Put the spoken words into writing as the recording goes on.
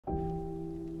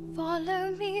follow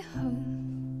me home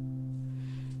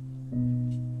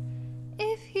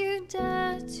if you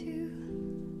dare to.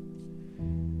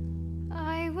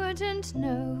 I wouldn't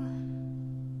know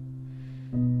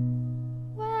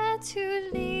where to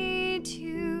lead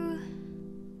you.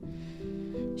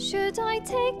 Should I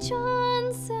take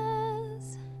chances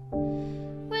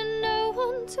when no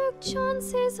one took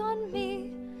chances on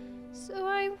me? So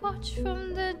I watch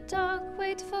from the dark,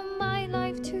 wait for my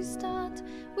life to start,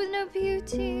 with no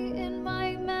beauty in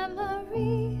my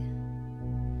memory.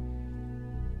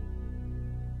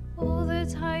 All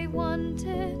that I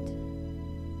wanted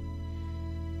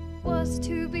was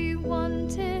to be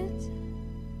wanted,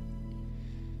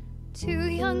 too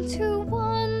young to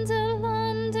wander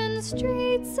London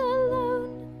streets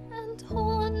alone and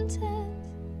haunted,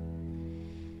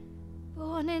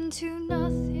 born into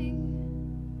nothing.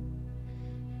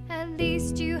 At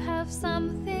least you have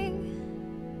something,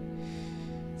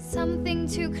 something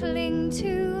to cling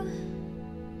to.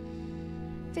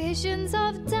 Visions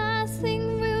of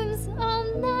dazzling rooms I'll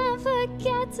never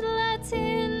get let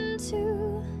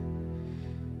into.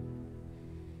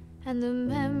 And the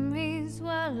memories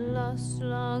were lost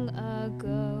long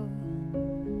ago.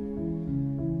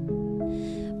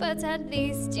 But at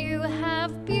least you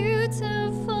have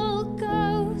beautiful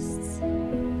ghosts.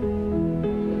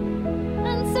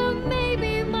 And so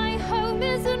maybe my home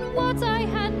isn't what I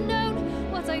had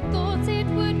known, what I thought it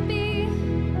would be.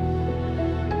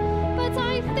 But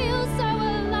I feel so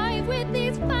alive with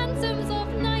these phantoms of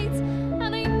night,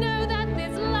 and I know that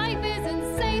this life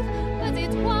isn't safe, but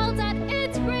it's wild and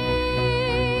it's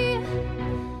free.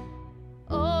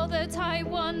 All that I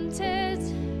wanted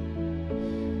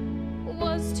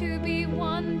was to be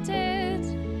wanted.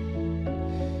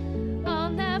 I'll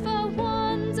never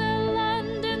wander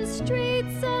London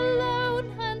streets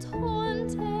alone and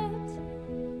haunted,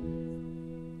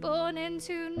 born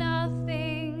into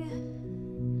nothing.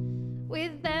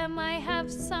 With them I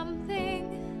have something,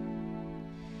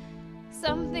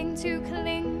 something to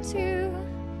cling to.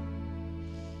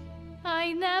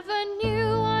 I never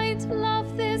knew I'd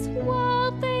love this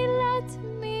world they let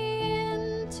me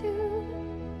into.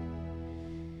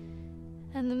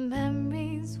 And the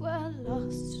memories were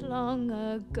lost long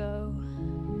ago.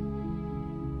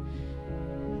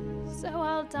 So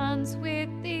I'll dance with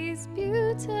these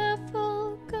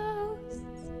beautiful ghosts.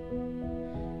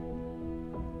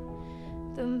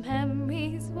 The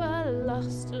memories were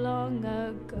lost long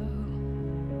ago.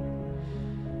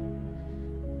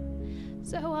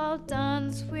 So I'll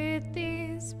dance with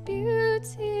these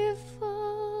beautiful